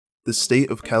The state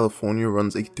of California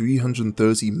runs a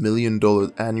 $330 million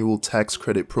annual tax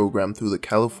credit program through the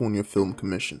California Film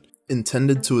Commission.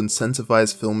 Intended to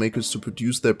incentivize filmmakers to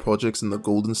produce their projects in the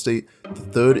Golden State, the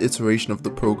third iteration of the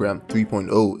program,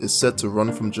 3.0, is set to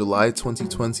run from July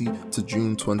 2020 to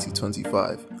June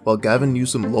 2025. While Gavin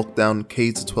Newsom locked down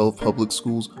K-12 public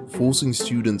schools, forcing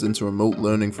students into remote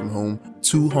learning from home,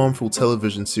 two harmful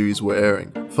television series were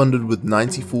airing. Funded with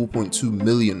 $94.2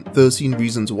 million, 13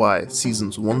 Reasons Why,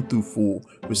 seasons 1 through 4,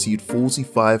 received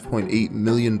 $45.8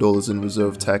 million in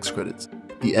reserve tax credits.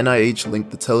 The NIH linked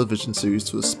the television series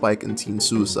to a spike in teen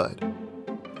suicide.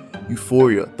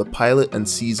 Euphoria, the pilot and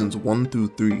seasons 1 through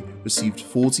 3, received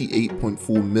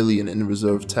 $48.4 million in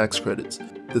reserve tax credits.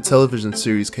 The television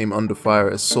series came under fire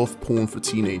as soft porn for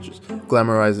teenagers,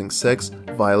 glamorizing sex,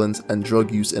 violence, and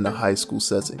drug use in a high school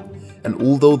setting. And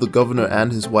although the governor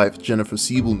and his wife, Jennifer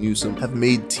Siebel Newsom, have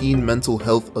made teen mental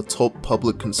health a top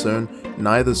public concern,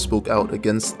 neither spoke out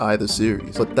against either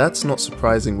series. But that's not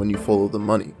surprising when you follow the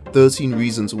money. 13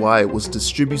 Reasons Why was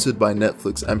distributed by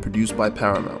Netflix and produced by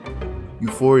Paramount.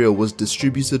 Euphoria was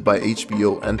distributed by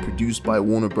HBO and produced by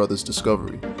Warner Bros.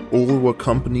 Discovery. All were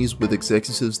companies with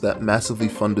executives that massively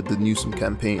funded the Newsom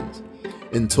campaigns.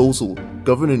 In total,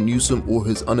 Governor Newsom or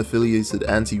his unaffiliated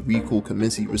anti-recall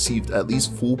committee received at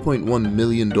least $4.1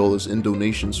 million in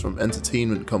donations from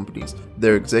entertainment companies,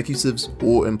 their executives,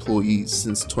 or employees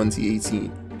since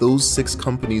 2018. Those 6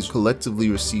 companies collectively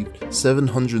received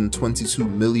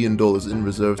 $722 million in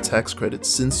reserve tax credits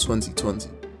since 2020.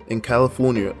 In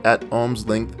California, at arm's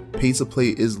length,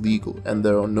 pay-to-play is legal, and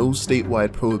there are no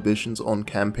statewide prohibitions on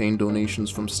campaign donations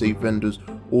from state vendors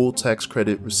or tax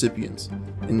credit recipients.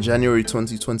 In January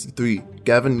 2023,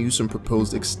 Gavin Newsom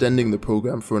proposed extending the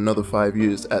program for another 5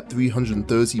 years at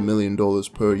 $330 million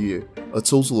per year, a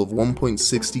total of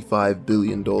 $1.65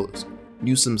 billion.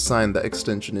 Newsom signed that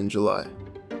extension in July.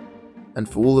 And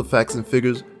for all the facts and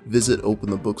figures, visit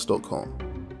OpenTheBooks.com.